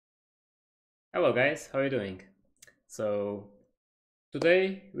Hello guys, how are you doing? So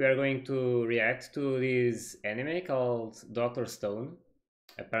today we are going to react to this anime called Dr.Stone.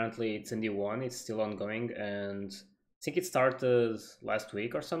 Apparently it's a new one, it's still ongoing and I think it started last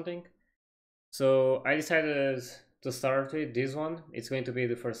week or something. So I decided to start with this one. It's going to be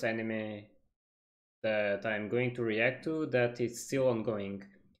the first anime that I'm going to react to that is still ongoing.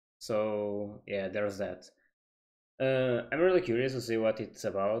 So yeah, there's that. I'm really curious to see what it's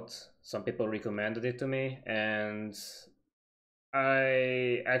about. Some people recommended it to me, and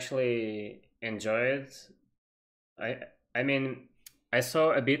I actually enjoyed. I I mean, I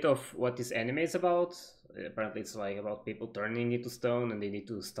saw a bit of what this anime is about. Apparently, it's like about people turning into stone, and they need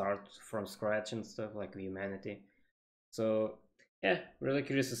to start from scratch and stuff like humanity. So yeah, really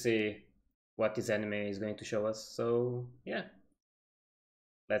curious to see what this anime is going to show us. So yeah,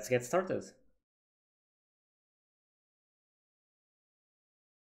 let's get started.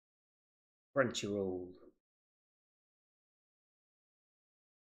 Crunchyroll.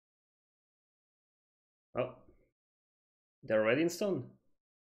 Oh, they're already in stone.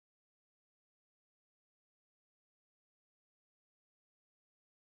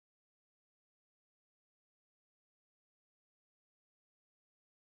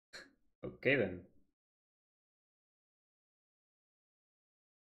 Okay then.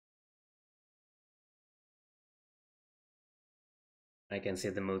 I can see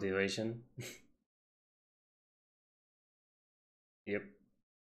the motivation. Yep.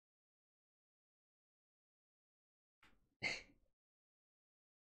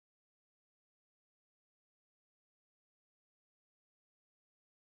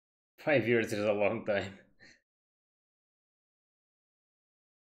 5 years is a long time.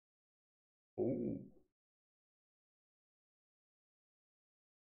 Ooh.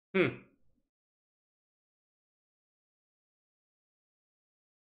 Hmm.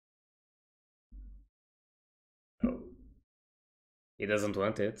 Oh, he doesn't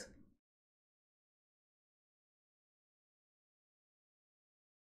want it.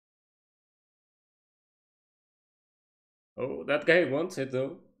 Oh, that guy wants it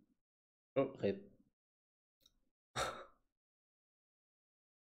though. Oh, rip.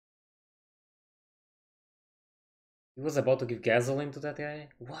 He was about to give gasoline to that guy?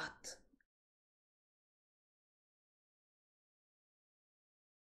 What?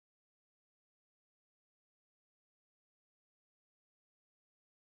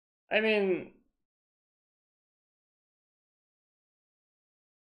 I mean,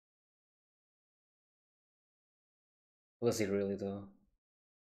 was he really though?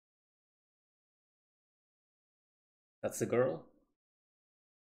 That's the girl?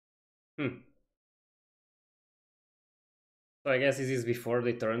 Hmm. So I guess this is before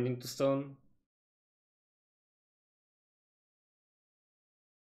they turned into stone.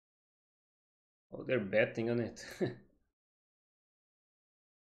 Oh, they're betting on it.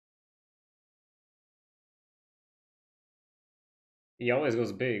 He always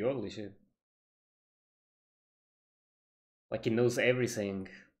goes big, holy shit. Like he knows everything.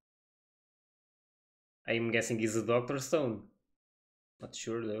 I'm guessing he's a Dr. Stone. Not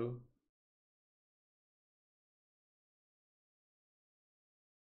sure though.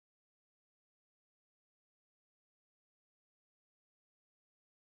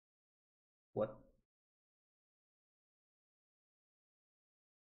 What?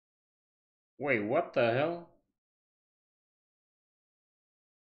 Wait, what the hell?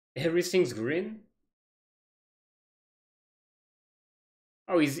 Everything's green?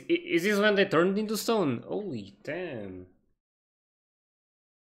 Oh, is this when they turned into stone? Holy damn.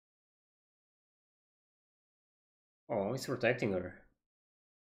 Oh, he's protecting her.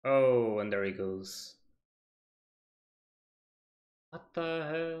 Oh, and there he goes. What the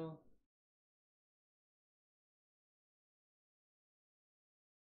hell?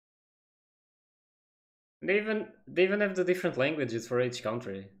 They even have the different languages for each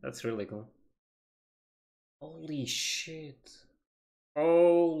country. That's really cool. Holy shit.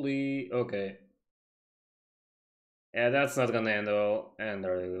 Holy okay. Yeah, that's not gonna end well. And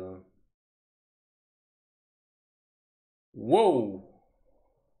there we go. Whoa!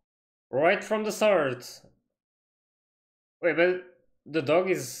 Right from the start. Wait, but the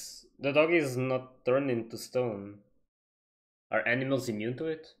dog is not turned into stone. Are animals immune to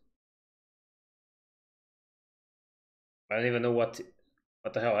it? I don't even know what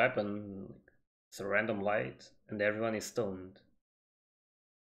the hell happened. Like, it's a random light and everyone is stoned.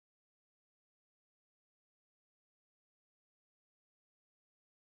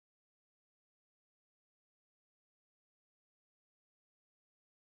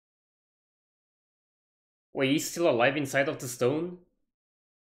 Wait, he's still alive inside of the stone?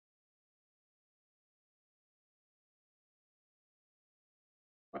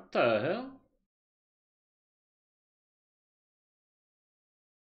 What the hell?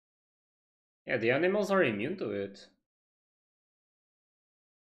 Yeah, the animals are immune to it.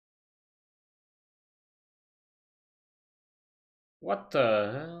 What the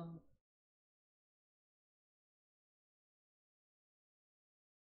hell?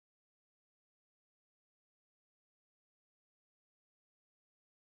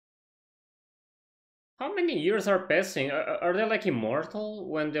 How many years are passing? Are they like immortal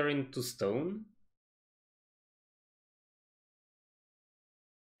when they're into stone?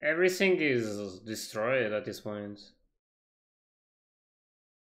 Everything is destroyed at this point.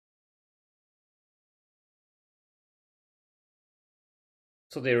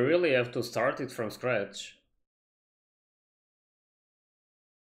 So they really have to start it from scratch.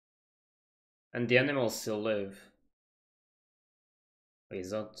 And the animals still live. Wait, is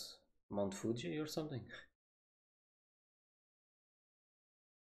that Mount Fuji or something?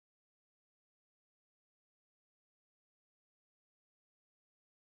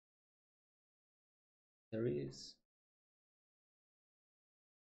 There is.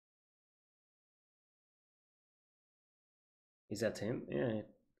 Is that him? Yeah,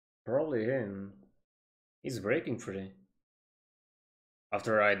 probably him. He's breaking free.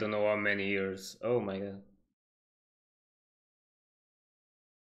 After I don't know how many years. Oh my god.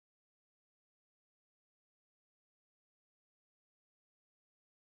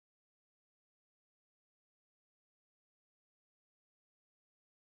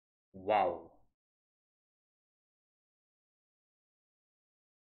 Wow.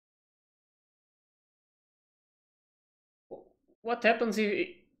 What happens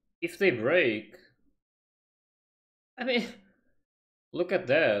if they break? I mean, look at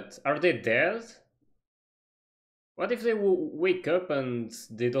that. Are they dead? What if they wake up and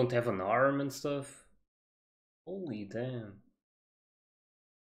they don't have an arm and stuff? Holy damn.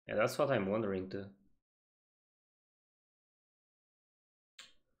 Yeah, that's what I'm wondering too.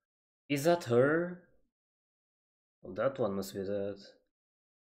 Is that her? Well, that one must be dead.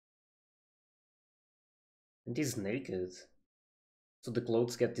 And he's naked. So the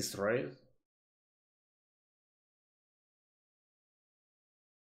clothes get destroyed?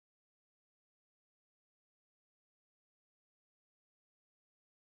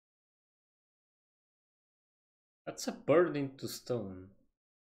 That's a bird into stone.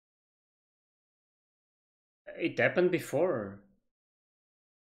 It happened before.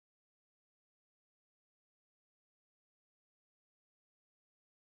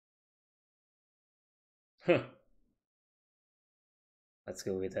 Huh. Let's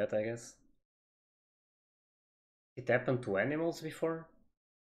go with that, I guess. It happened to animals before?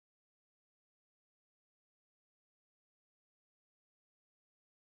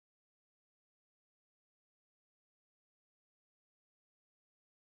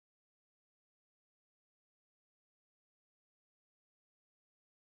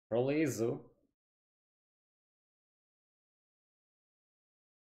 Probably is though.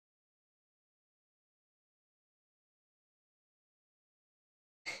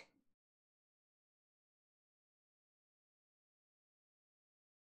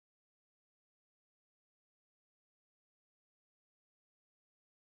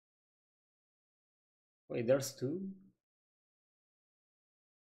 Wait, there's two?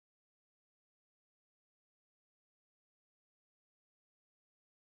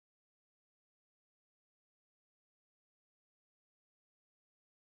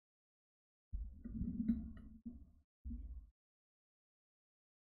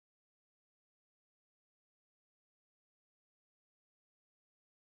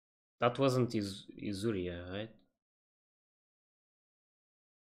 That wasn't Izuria, right?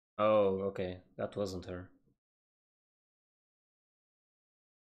 Oh, okay. That wasn't her.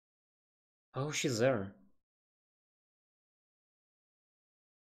 Oh, she's there.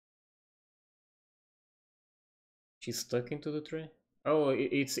 She's stuck into the tree? Oh,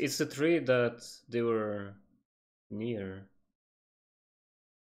 it's the tree that they were near.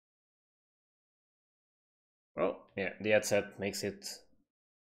 Well, yeah, the headset makes it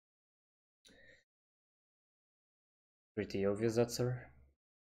pretty obvious that's her.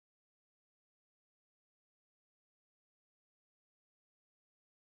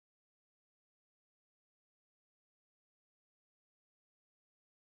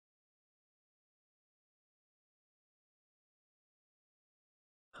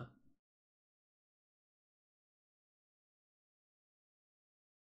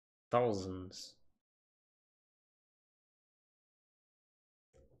 Thousands.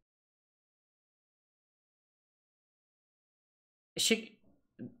 She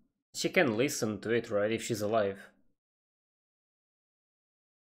she can listen to it, right? If she's alive.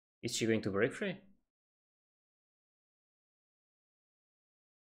 Is she going to break free?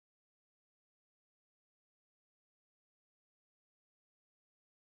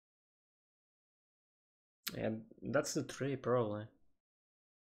 Yeah, that's the tree, probably.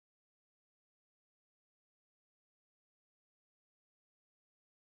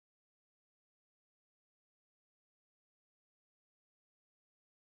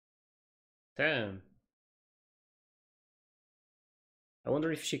 Damn. I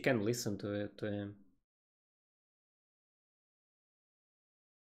wonder if she can listen to it, to him.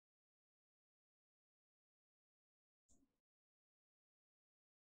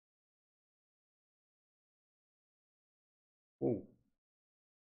 Ooh.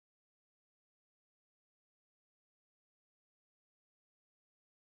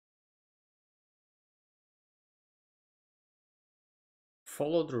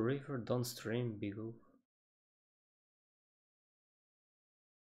 Follow the river downstream, Beagle.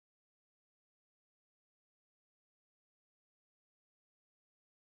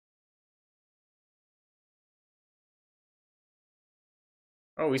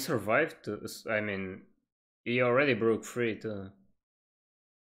 Oh, he survived. I mean, he already broke free too.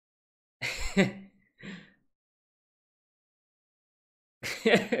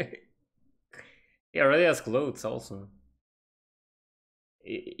 He already has clothes also.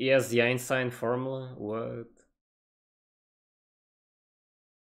 He has the Einstein formula. What?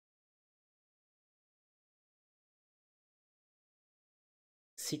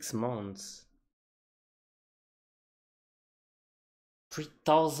 6 months.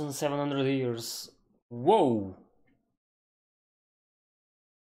 3,700 years. Whoa!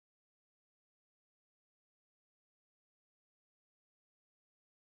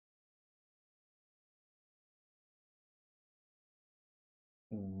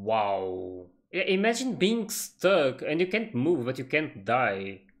 Wow. Yeah, imagine being stuck and you can't move, but you can't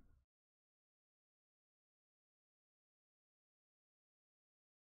die.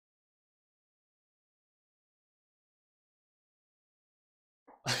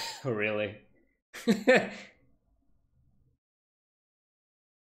 Really?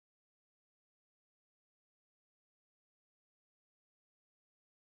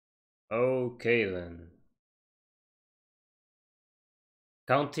 Okay then.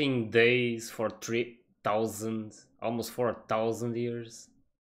 Counting days for 3,000, almost 4,000 years.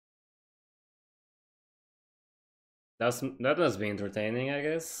 That must be entertaining, I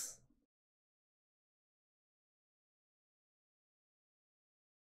guess.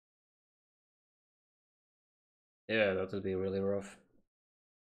 Yeah, that would be really rough.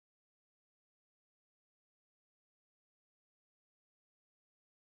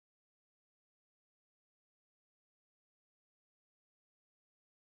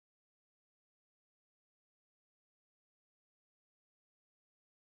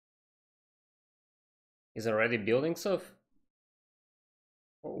 He's already building stuff?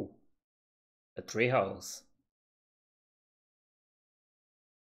 Oh, a treehouse.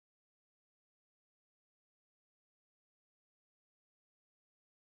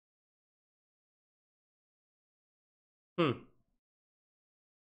 Hmm.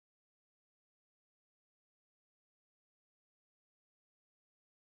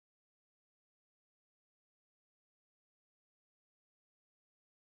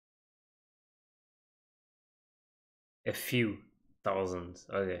 A few thousand.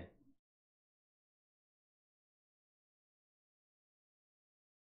 Okay.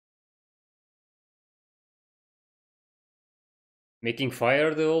 Making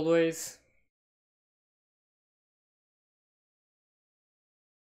fire the old ways?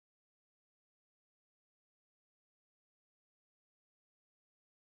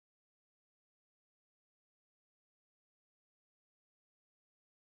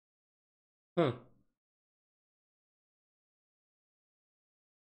 Huh.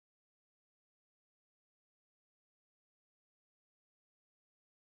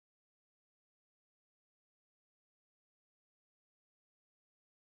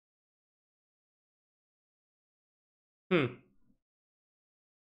 Hmm.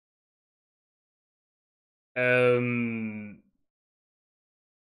 Um.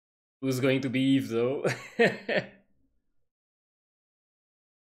 Who's going to be Eve though?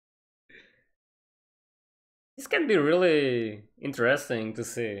 This can be really interesting to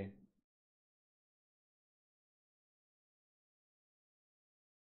see.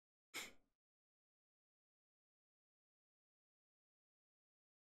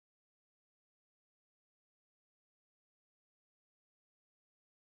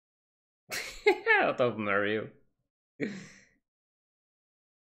 Out of Mario.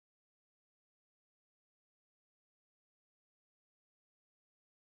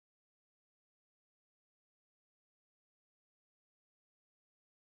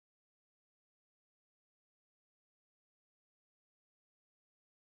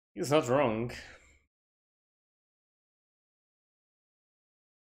 He's not wrong.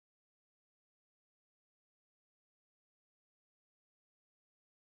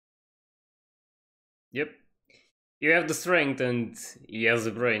 Yep. You have the strength and he has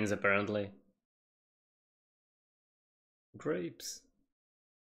the brains, apparently. Grapes.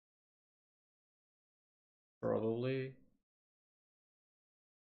 Probably.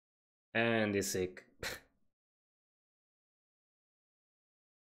 And he's sick.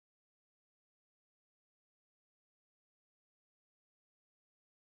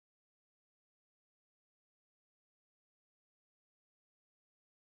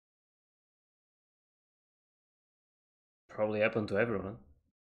 Probably happened to everyone.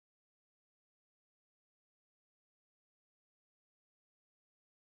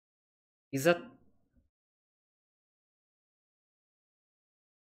 Is that...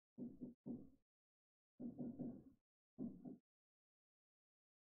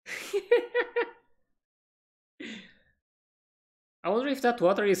 I wonder if that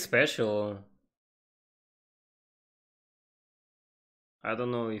water is special. I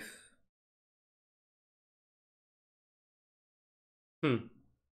don't know if... Hmm.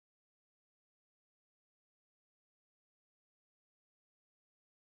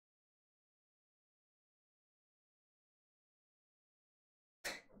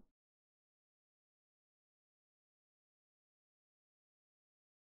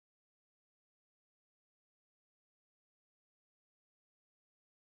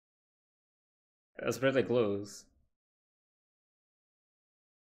 That's pretty close.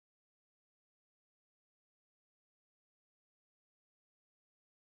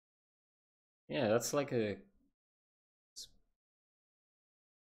 Yeah, that's like a...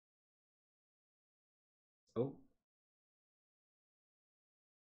 Oh.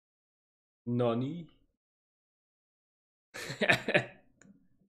 Nani?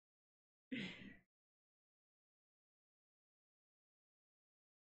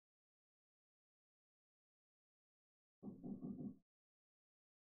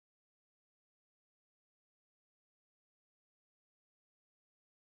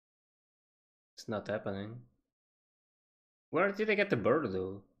 It's not happening. Where did I get the bird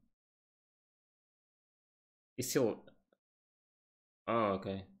though? It's still... Oh,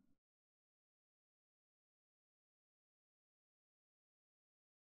 okay.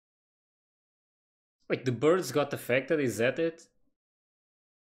 Wait, the birds got affected? Is that it?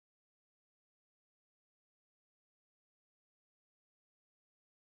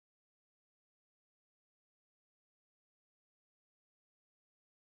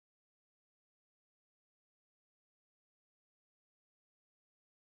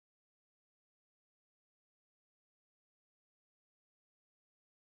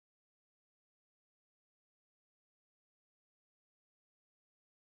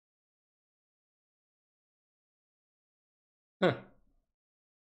 Huh.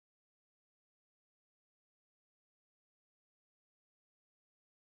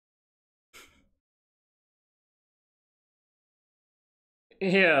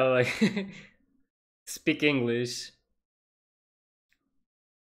 Yeah, like... Speak English.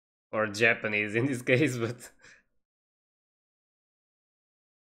 Or Japanese in this case, but...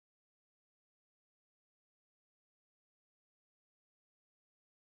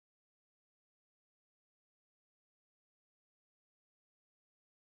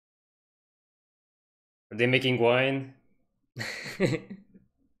 Are they making wine?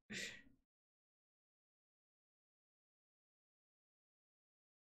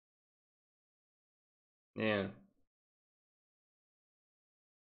 Yeah.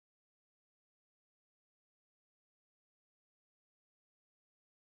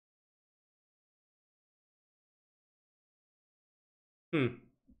 Hmm.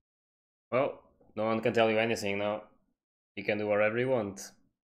 Well, no one can tell you anything now. You can do whatever you want.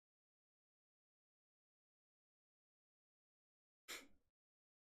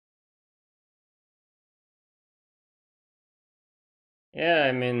 Yeah,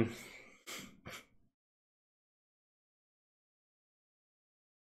 I mean...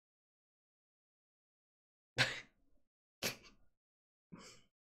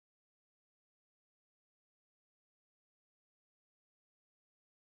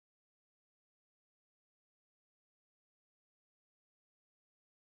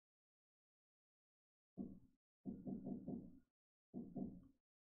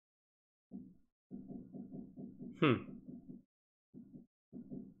 Hmm.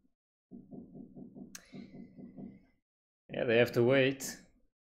 Yeah, they have to wait.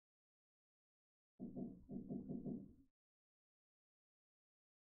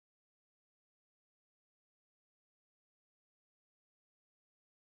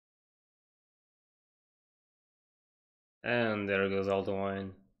 And there goes all the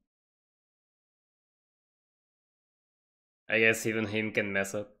wine. I guess even him can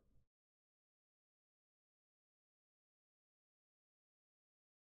mess up.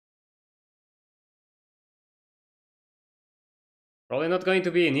 Probably not going to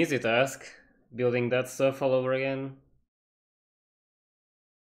be an easy task, building that stuff all over again.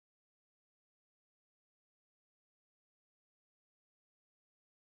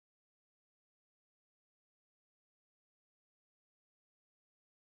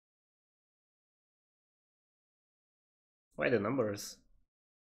 Why the numbers?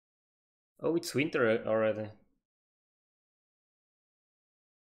 Oh, it's winter already.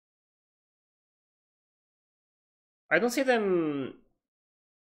 I don't see them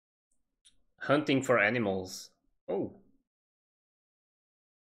hunting for animals. Oh,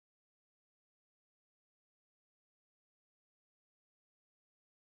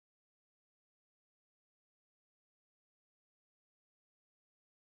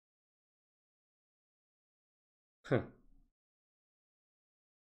 huh,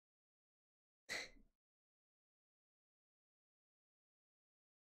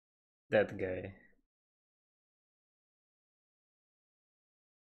 that guy.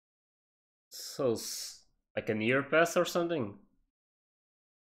 So, like a near pass or something?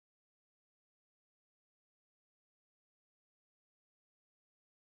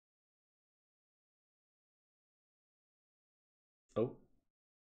 Oh,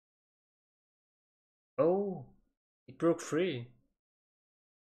 oh, it broke free.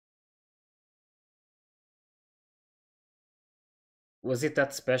 Was it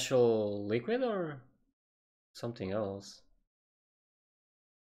that special liquid or something else?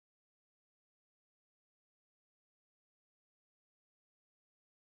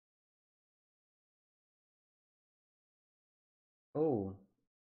 Oh,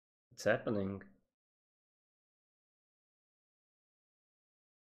 it's happening.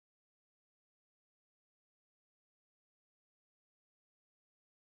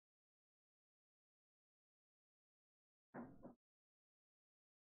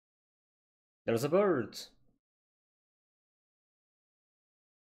 There's a bird.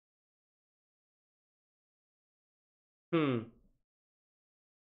 Hmm.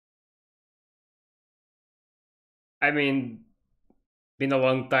 I mean, been a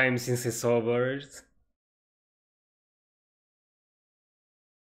long time since I saw a bird.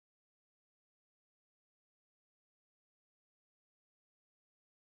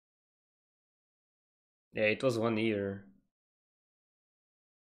 Yeah, it was 1 year.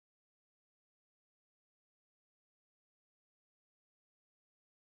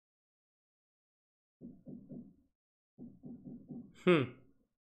 Hmm.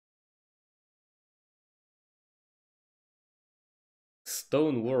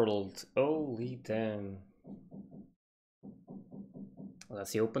 Stone World. Holy damn. Oh,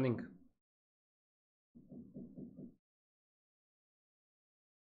 that's the opening.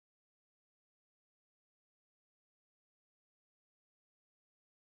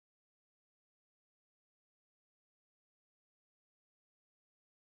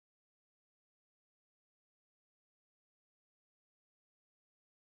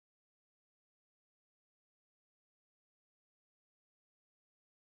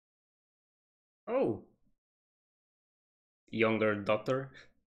 Oh, younger daughter.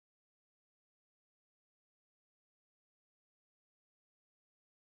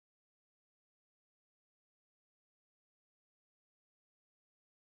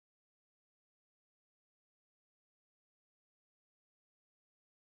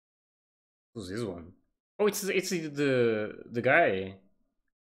 Who's this one? Oh, it's the guy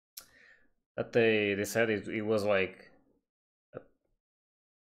that they said it was like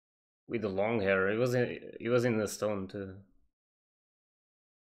with the long hair. It was in the stone too.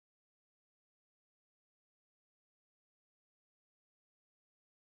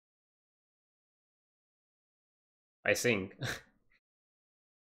 I think.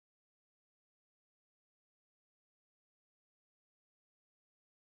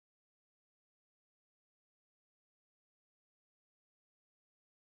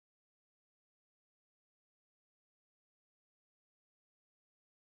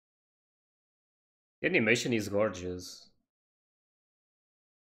 The animation is gorgeous.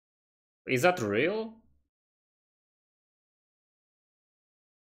 Is that real?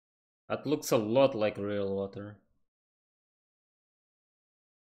 That looks a lot like real water.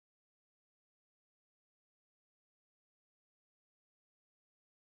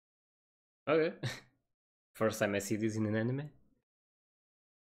 Okay. First time I see this in an anime.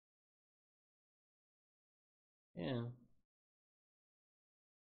 Yeah.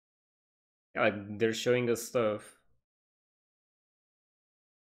 Yeah, like they're showing us stuff.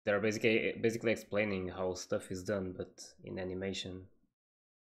 they're basically explaining how stuff is done, but in animation.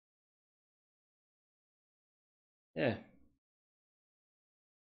 Yeah,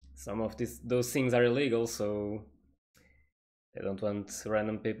 some of those things are illegal, so they don't want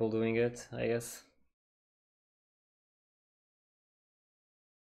random people doing it, I guess.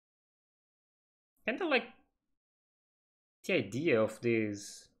 Kind of like the idea of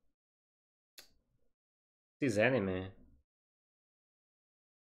this anime.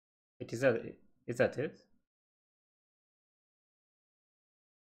 It is that it?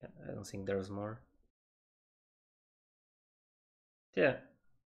 I don't think there's more. Yeah,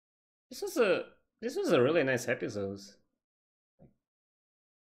 this was a this was a really nice episode.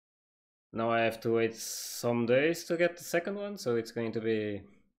 Now I have to wait some days to get the second one, so it's going to be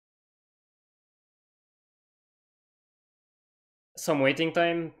some waiting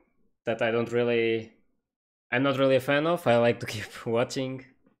time that I'm not really a fan of. I like to keep watching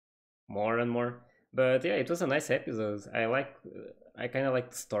more and more. But yeah, it was a nice episode. I kind of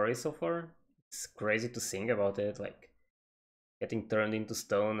like the story so far. It's crazy to think about it, like getting turned into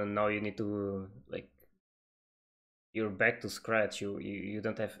stone, and now you need to like you're back to scratch. You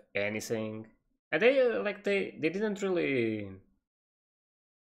don't have anything, and they didn't really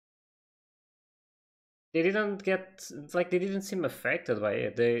they didn't get like they didn't seem affected by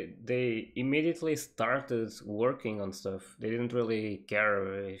it. They immediately started working on stuff. They didn't really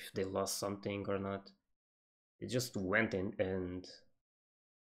care if they lost something or not. They just went in and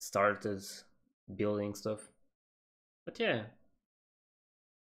started building stuff. But yeah,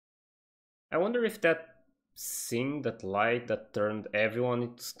 I wonder if that thing, that light that turned everyone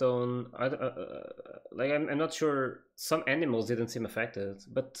into stone. Like I'm not sure. Some animals didn't seem affected,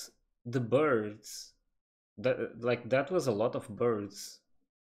 but the birds, that was a lot of birds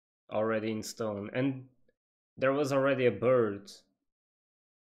already in stone, and there was already a bird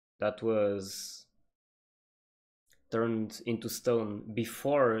that was turned into stone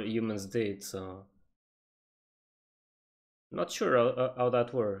before humans did. So not sure how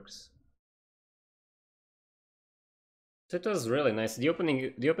that works. So it was really nice. The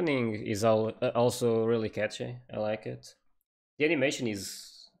opening is also really catchy. I like it. The animation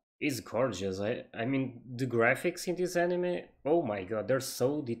is gorgeous. I mean the graphics in this anime. Oh my god, they're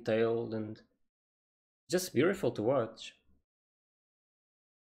so detailed and just beautiful to watch.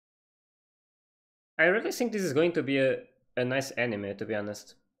 I really think this is going to be a nice anime, to be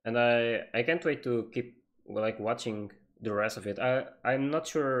honest, and I can't wait to keep like watching the rest of it. I'm not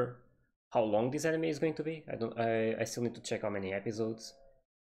sure how long this anime is going to be. I still need to check how many episodes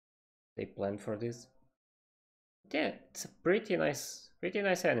they planned for this. Yeah, it's a pretty nice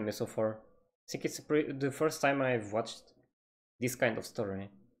anime so far. I think it's the first time I've watched this kind of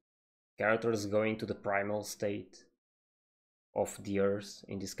story. Characters going to the primal state of the Earth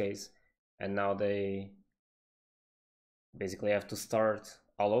in this case, and now they basically have to start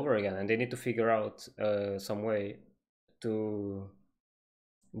all over again, and they need to figure out some way to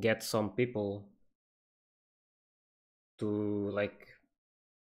get some people to like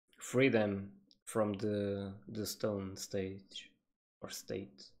free them from the stone stage or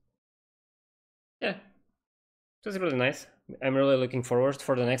state. Yeah, it was really nice. I'm really looking forward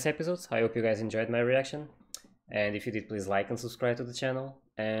for the next episodes. I hope you guys enjoyed my reaction, and if you did, please like and subscribe to the channel.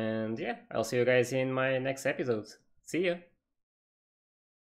 And yeah, I'll see you guys in my next episode. See ya.